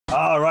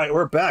Alright,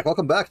 we're back.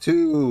 Welcome back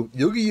to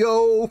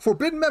Yu-Gi-Oh!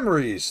 Forbidden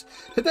Memories.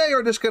 Today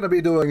we're just going to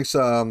be doing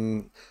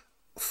some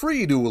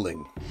free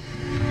dueling.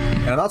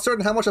 And I'm not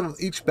certain how much of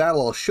each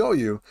battle I'll show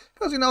you,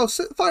 because, you know,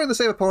 fighting the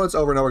same opponents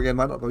over and over again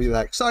might not be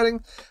that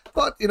exciting.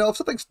 But, you know, if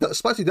something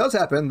spicy does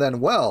happen, then,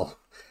 well,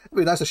 it'd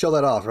be nice to show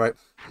that off, right?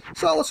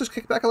 So let's just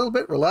kick back a little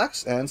bit,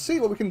 relax, and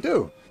see what we can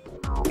do.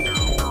 Close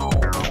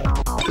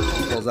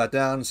that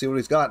down and see what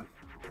he's got.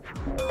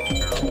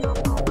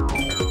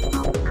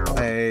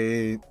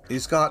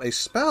 He's got a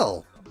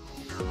spell.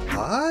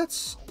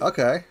 What?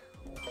 Okay.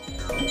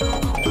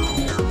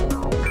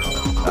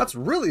 That's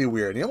really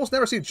weird. You almost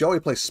never see Joey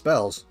play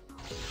spells.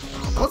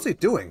 What's he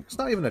doing? It's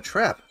not even a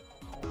trap.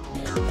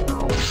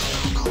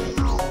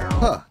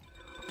 Huh.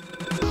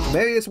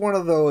 Maybe it's one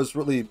of those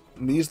really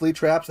measly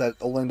traps that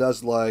Olin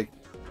does, like...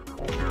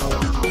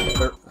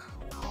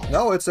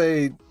 No, it's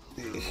a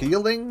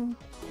healing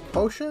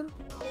potion?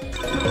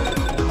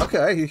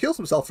 Okay, he heals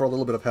himself for a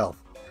little bit of health.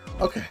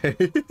 Okay.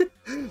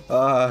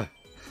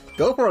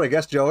 Go for it, I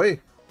guess,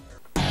 Joey.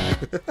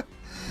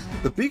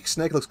 The beak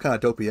snake looks kind of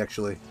dopey,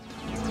 actually.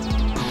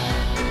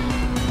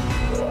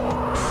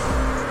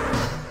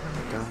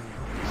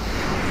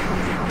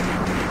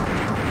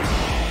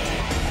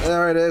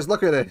 There it is,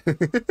 look at it.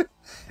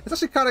 It's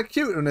actually kind of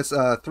cute in its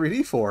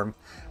 3D form.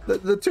 The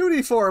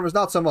 2D form is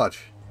not so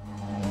much.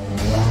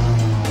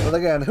 But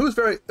again, who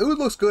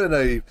looks good in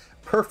a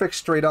perfect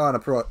straight-on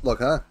approach? Look,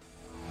 huh?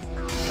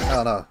 I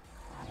don't know.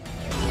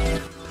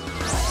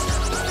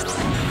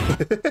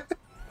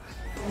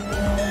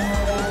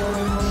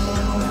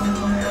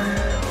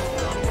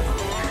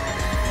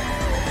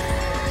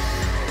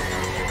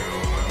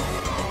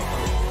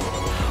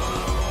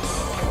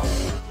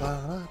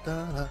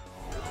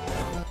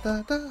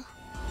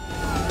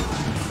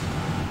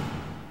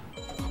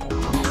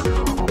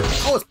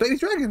 Oh, it's Baby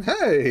Dragon!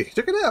 Hey,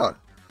 check it out!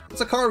 It's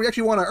a card we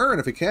actually want to earn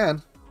if we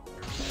can.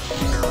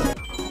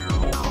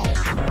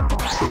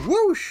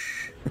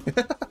 Whoosh!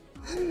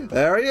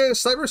 There he is,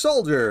 Cyber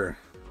Soldier!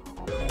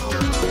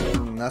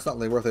 That's not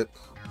really worth it.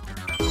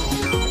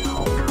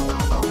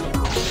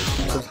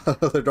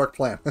 Another Dark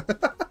Plant.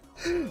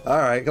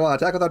 Alright, come on,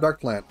 attack with our Dark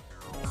Plant.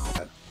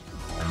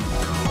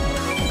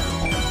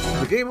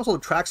 The game also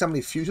tracks how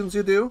many fusions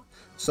you do,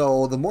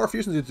 so the more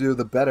fusions you do,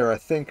 the better, I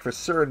think, for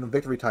certain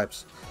victory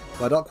types.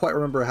 But I don't quite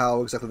remember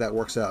how exactly that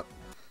works out.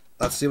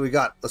 Let's see what we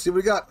got. Let's see what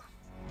we got.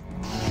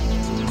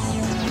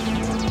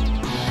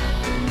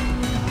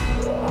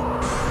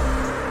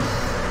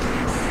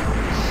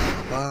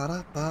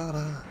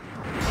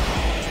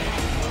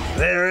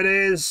 There it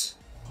is!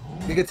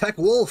 You can attack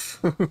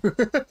Wolf!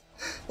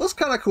 Looks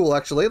kind of cool,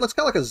 actually. It looks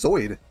kind of like a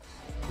Zoid.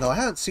 No, I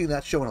haven't seen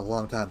that show in a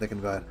long time, thinking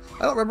about it.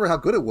 I don't remember how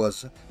good it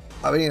was.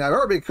 I mean, I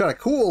remember it being kind of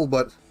cool,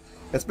 but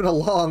it's been a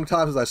long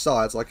time since I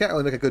saw it, so I can't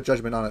really make a good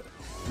judgment on it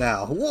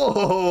now.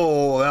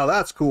 Whoa! Now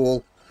that's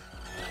cool.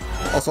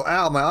 Also,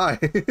 ow, my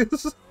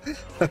eyes!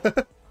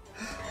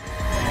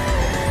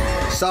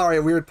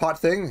 Sorry, weird pot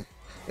thing.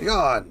 Be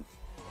gone!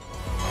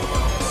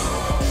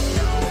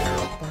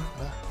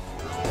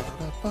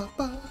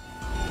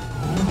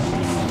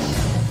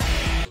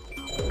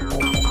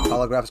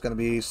 Holograph is going to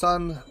be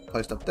Sun,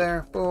 placed up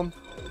there. Boom.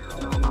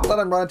 Let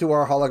him run to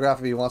our holograph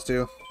if he wants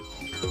to.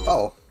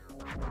 Oh.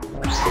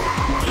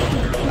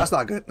 That's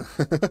not good.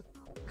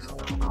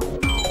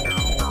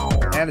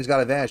 And he's got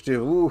advantage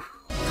too. Ooh.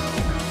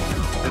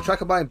 We'll try to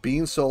combine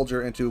Bean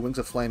Soldier into Wings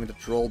of Flame into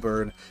Troll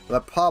Bird, but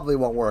that probably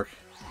won't work.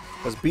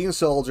 Because Bean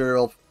Soldier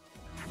will...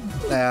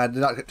 did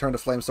not turn to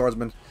Flame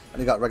Swordsman, and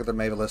he got regular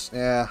Maveless.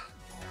 Yeah.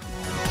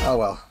 Oh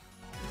well.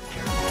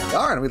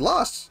 Darn, we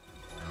lost!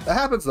 That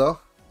happens though.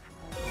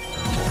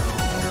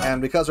 And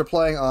because we're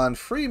playing on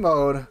free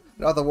mode,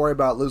 we don't have to worry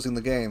about losing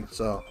the game,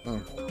 so...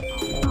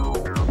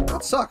 That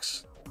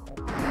sucks.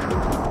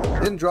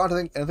 Didn't draw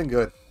anything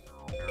good.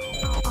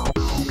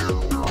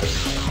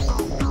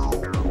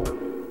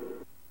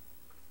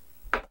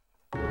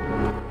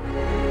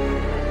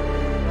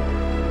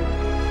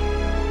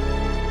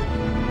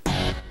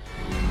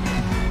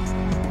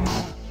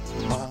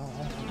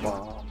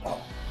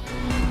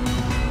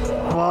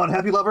 Come on,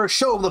 happy lover,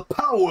 show them the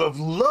power of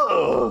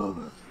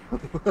love!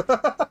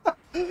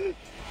 I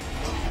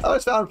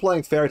always found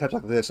playing fairy types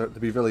like this to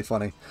be really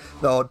funny.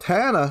 Though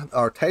Tana,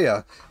 or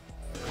Taya,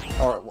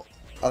 or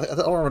I don't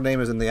know what her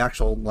name is in the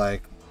actual,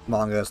 like,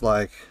 manga, it's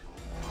like...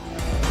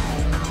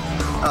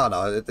 I don't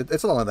know,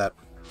 it's something like that.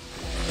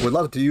 Would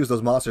love to use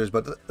those monsters,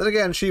 but then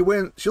again, she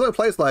only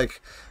plays like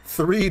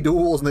 3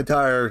 duels in the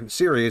entire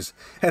series,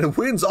 and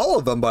wins all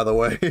of them, by the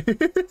way.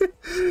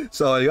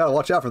 So you gotta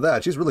watch out for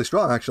that. She's really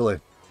strong, actually.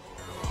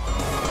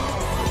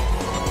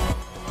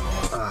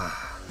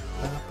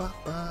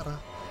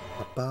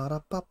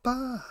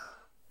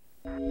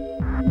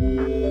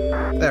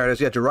 There it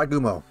is, yeah, Jirai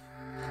Gumo.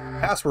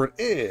 Password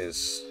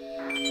is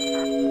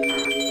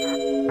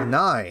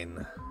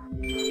 9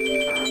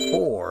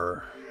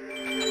 4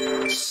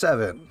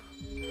 7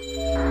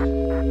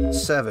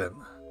 7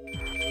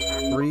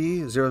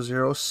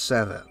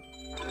 3007.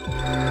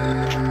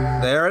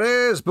 There it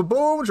is!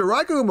 Ba-boom!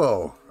 Jirai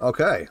Gumo!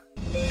 Okay.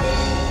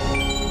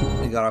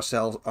 got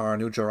ourselves our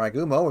new Jirai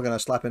Gumo. We're going to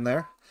slap in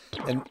there.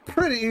 And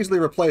pretty easily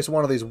replace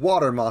one of these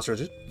water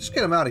monsters. Just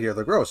get them out of here.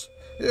 They're gross.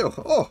 Ew.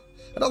 Oh,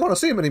 I don't want to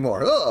see them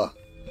anymore. Ugh.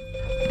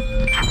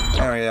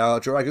 There we go.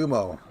 Jirai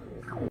Gumo.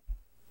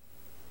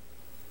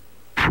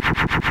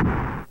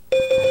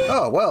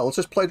 Oh, well, let's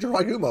just play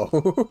Jirai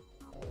Gumo.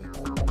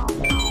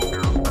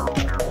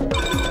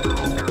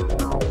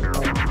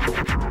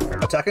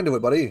 Attack into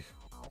it, buddy.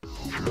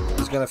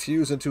 He's gonna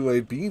fuse into a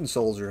bean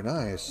soldier.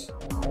 Nice.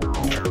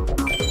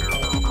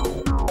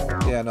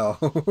 Yeah, no.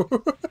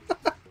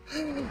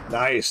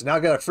 Nice. Now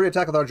get a free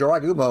attack with our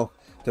Jirai Gumo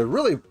to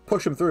really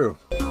push him through.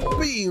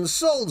 Bean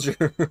soldier.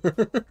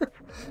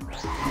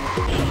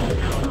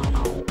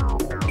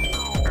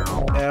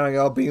 There we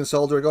go, bean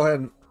soldier. Go ahead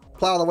and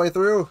plow the way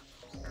through.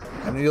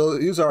 And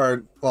you'll use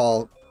our,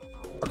 well,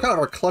 kind of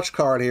our clutch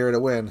card here to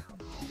win.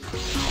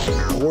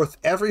 Worth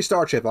every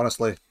star chip,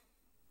 honestly.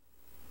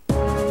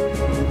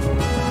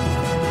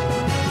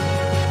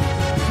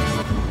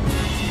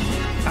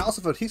 House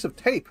of Adhesive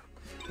Tape.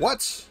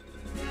 What?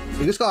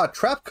 You just got a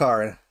trap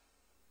card.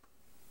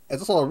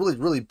 It's also a really,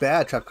 really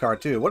bad trap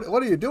card, too. What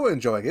are you doing,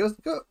 Joey?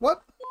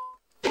 What?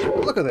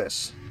 Look at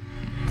this.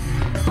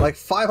 Like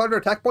 500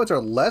 attack points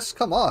or less?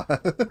 Come on.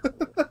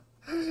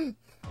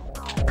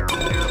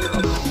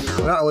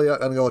 I'm not really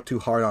going to go too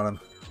hard on him.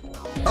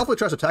 Hopefully he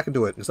tries to attack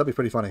into it, because that'd be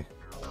pretty funny.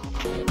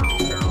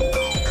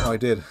 Oh, he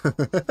did.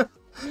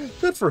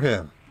 Good for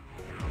him.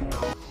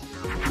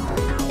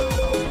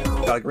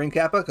 Got a green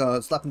Kappa,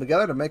 gonna slap them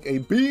together to make a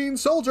bean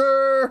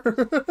soldier!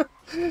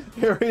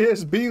 Here he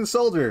is, bean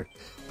soldier.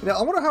 Now,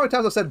 I wonder how many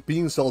times I've said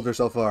bean soldier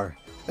so far.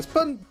 It's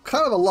been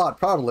kind of a lot,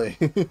 probably.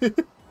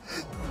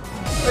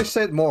 I should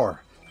say it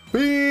more.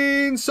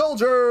 Bean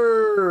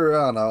soldier!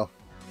 I don't know.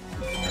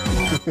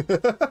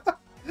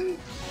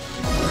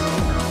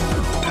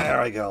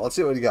 There we go. Let's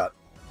see what we got.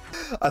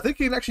 I think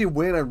you can actually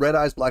win a Red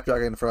Eyes Black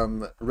Dragon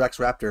from Rex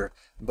Raptor,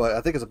 but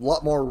I think it's a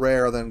lot more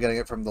rare than getting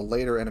it from the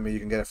later enemy you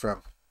can get it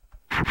from.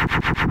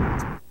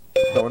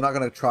 So we're not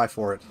going to try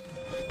for it.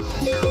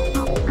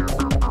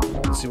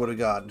 Let's see what we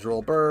got.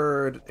 Droll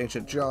Bird,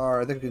 Ancient Jar.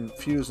 I think we can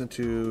fuse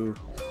into...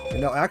 You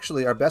know,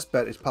 actually, our best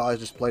bet is probably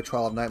just play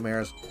Trial of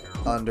Nightmares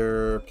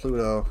under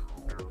Pluto.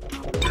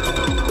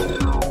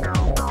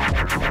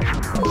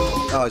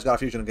 Oh, he's got a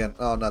fusion again.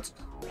 Oh, nuts.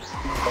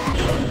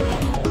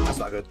 That's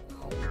not good.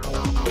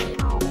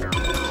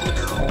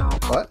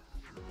 What?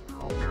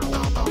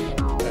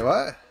 Wait,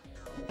 what?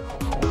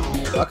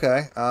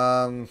 Okay,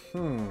 I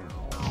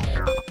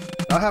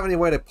don't have any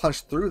way to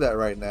punch through that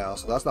right now,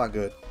 so that's not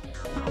good.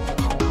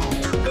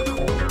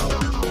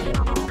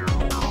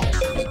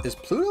 Is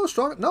Pluto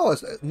strong? No,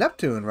 it's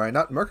Neptune, right?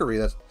 Not Mercury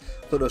that's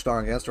Pluto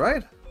strong against,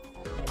 right?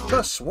 I could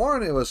have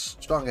sworn it was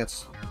strong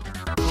against...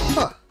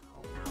 Huh.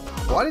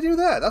 Why did he do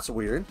that? That's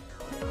weird.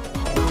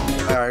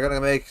 Alright, we're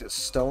gonna make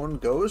Stone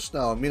Ghost?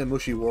 No,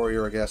 Minamushi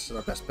Warrior, I guess, is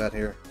our best bet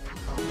here.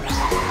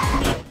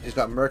 He's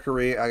got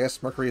Mercury. I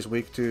guess Mercury is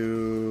weak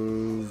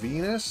to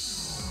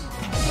Venus?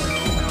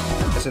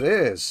 Yes, it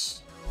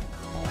is.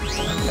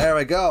 There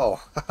we go.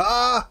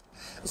 Haha!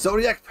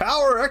 Zodiac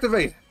power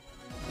activate!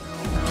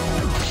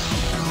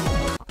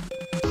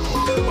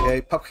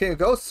 Okay, Pup King of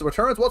Ghosts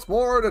returns once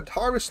more to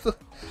harvest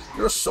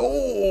your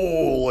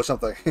soul or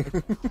something.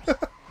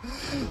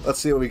 Let's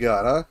see what we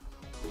got, huh?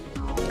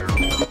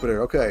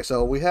 Jupiter. Okay,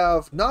 so we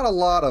have not a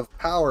lot of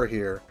power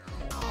here.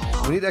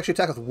 We need to actually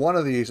attack with one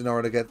of these in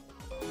order to get...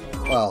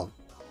 Well,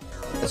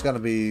 it's going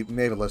to be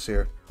Maveless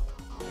here.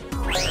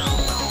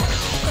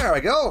 There we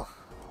go!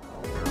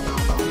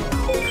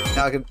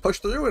 Now I can push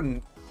through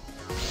and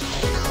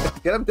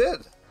get him dead.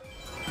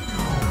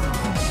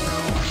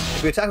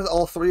 If we attacked with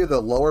all three of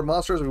the lower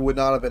monsters, we would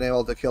not have been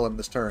able to kill him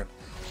this turn.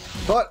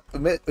 But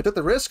we took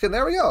the risk, and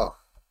there we go.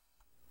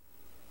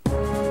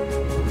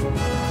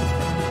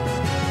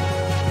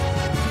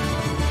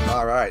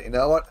 Alright, you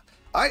know what?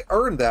 I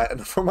earned that,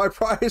 and for my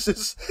prize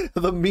is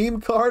the meme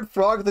card,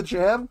 Frog the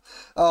Jam.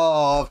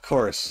 Oh, of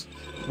course.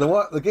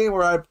 The game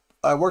where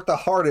I worked the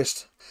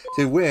hardest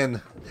to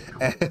win,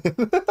 and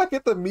I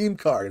get the meme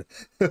card.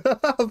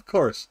 Of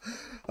course.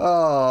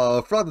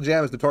 Oh, Frog the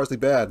Jam is notoriously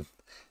bad.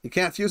 You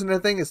can't fuse into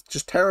anything, it's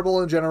just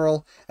terrible in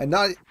general, and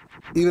not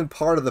even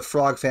part of the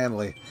Frog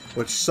family,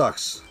 which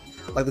sucks.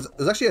 Like,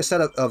 there's actually a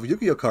set of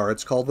Yu-Gi-Oh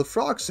cards called the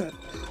Frog set.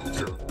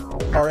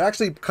 Are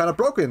actually kind of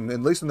broken,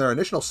 at least in their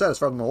initial set, as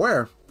far as I'm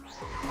aware.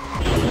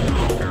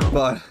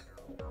 But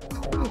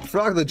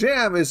Frog the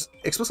Jam is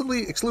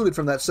explicitly excluded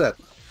from that set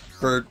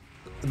for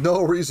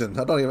no reason.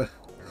 I don't even...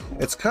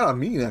 It's kind of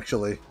mean,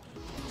 actually.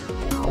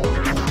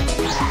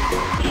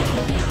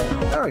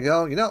 There we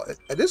go. You know,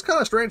 it is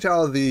kind of strange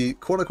how the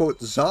quote-unquote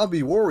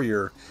zombie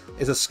warrior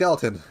is a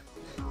skeleton.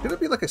 Could it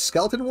be like a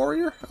skeleton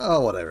warrior?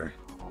 Oh, whatever.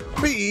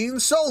 Bean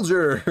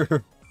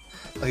Soldier!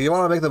 Like, you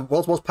want to make the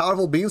world's most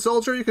powerful Bean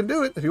Soldier? You can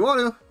do it if you want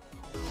to.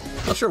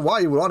 Not sure why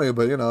you would want to,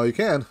 but, you know, you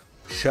can.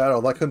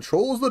 Shadow that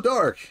controls the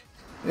dark.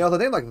 You know,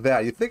 with a name like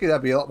that, you'd think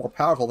that'd be a lot more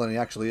powerful than he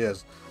actually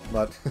is.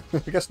 But, I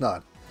guess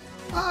not.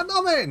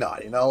 No, maybe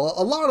not. You know,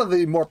 a lot of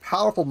the more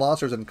powerful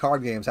monsters in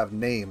card games have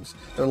names.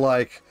 They're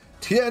like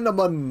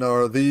Tiananmen,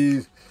 or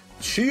the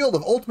Shield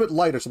of Ultimate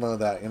Light, or something like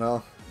that, you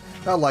know?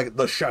 Not like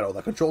the shadow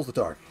that controls the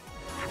dark.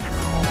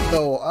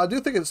 Though, I do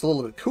think it's a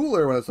little bit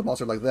cooler when it's a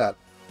monster like that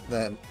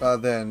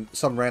than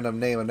some random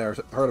name I've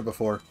never heard of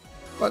before.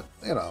 But,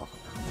 you know,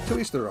 to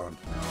each their own.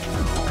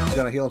 He's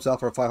gonna heal himself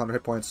for 500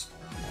 hit points.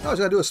 No, he's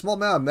gonna do a small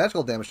amount of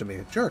magical damage to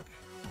me. Jerk.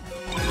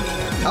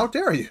 How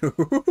dare you?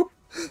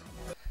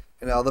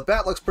 You know, the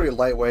bat looks pretty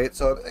lightweight,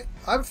 so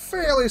I'm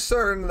fairly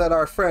certain that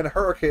our friend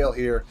Hurricane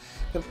here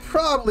can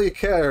probably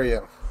carry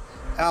him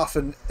off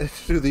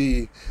into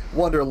the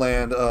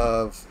wonderland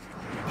of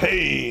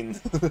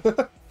pain.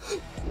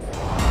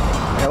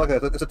 Yeah, look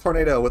at it. It's a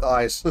tornado with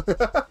eyes.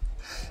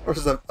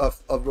 Versus a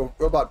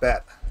robot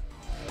bat.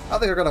 I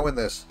think we're going to win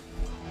this.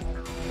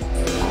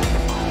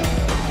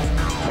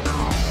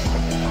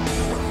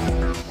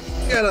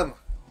 Get him!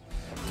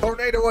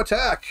 Tornado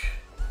attack!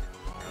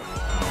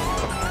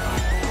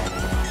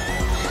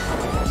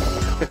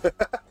 The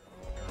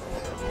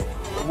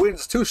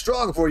wind's too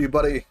strong for you,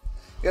 buddy.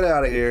 Get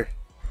out of here.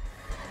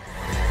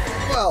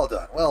 Well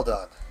done, well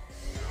done.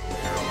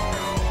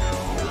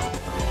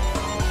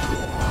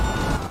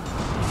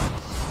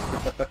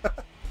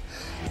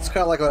 It's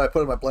kind of like what I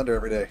put in my blender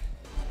every day.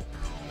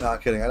 No, I'm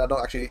kidding. I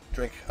don't actually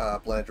drink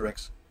blended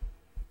drinks.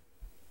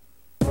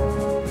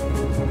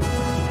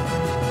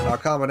 Our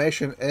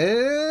combination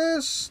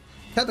is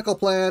Tentacle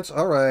Plant.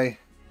 Alright.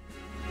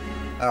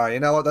 Alright, you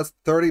know what? That's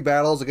 30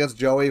 battles against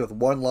Joey with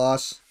 1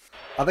 loss.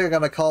 I think I'm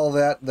going to call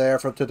that there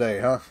for today,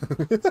 huh?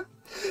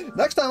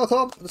 Next time I'll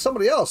call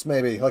somebody else,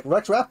 maybe. Like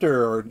Rex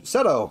Raptor or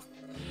Seto.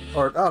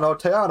 Or, I don't know,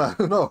 Tiana.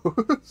 Who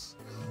knows?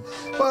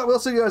 But we'll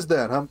see you guys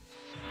then, huh?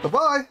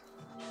 Bye-bye!